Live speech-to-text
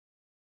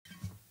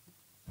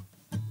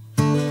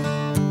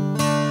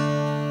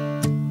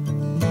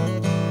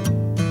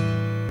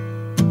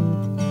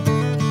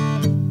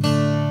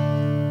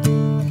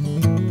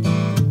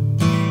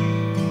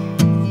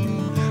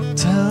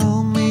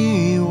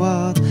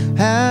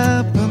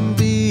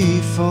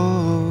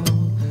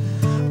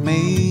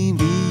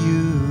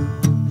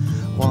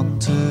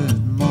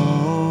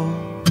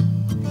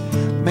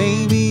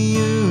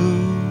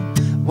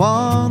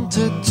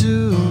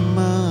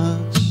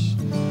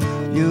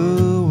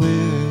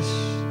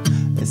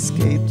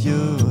escape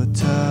your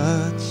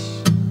touch?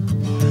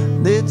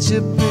 Did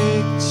you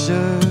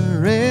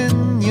picture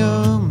in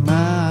your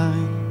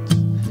mind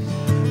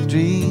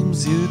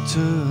dreams you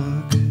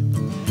took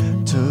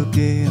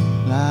in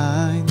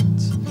blind?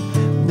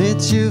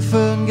 Did you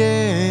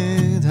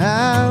forget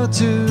how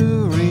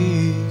to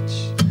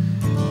reach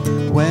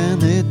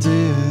when it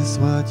is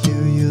what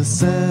you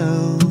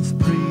yourself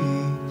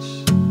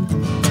preach?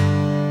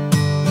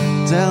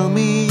 Tell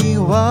me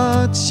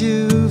what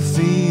you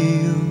feel.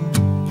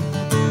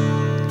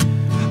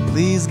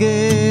 Please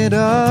get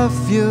off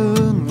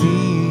your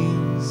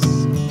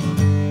knees.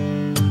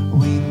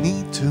 We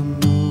need to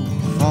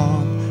move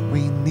on.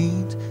 We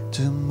need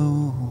to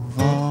move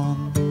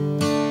on.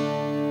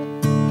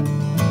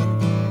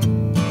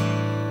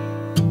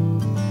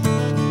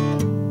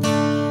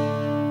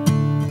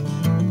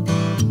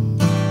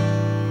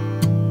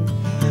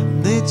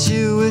 Did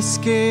you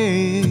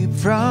escape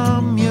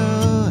from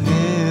your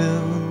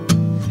hell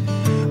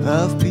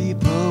of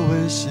people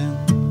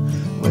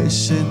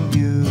wishing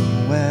you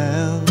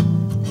well?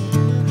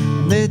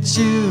 Did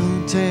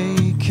you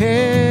take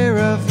care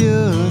of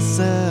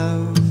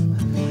yourself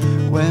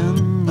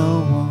when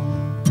no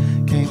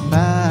one came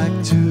back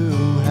to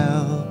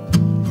help?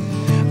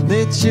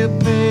 Did you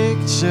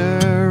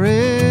picture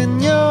in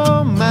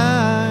your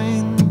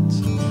mind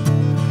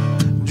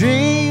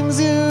dreams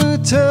you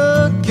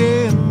took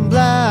in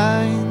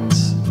blind?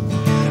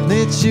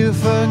 Did you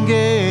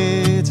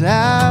forget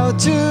how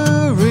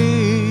to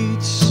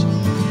reach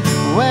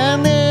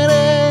when it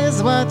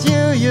is what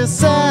you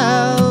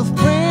yourself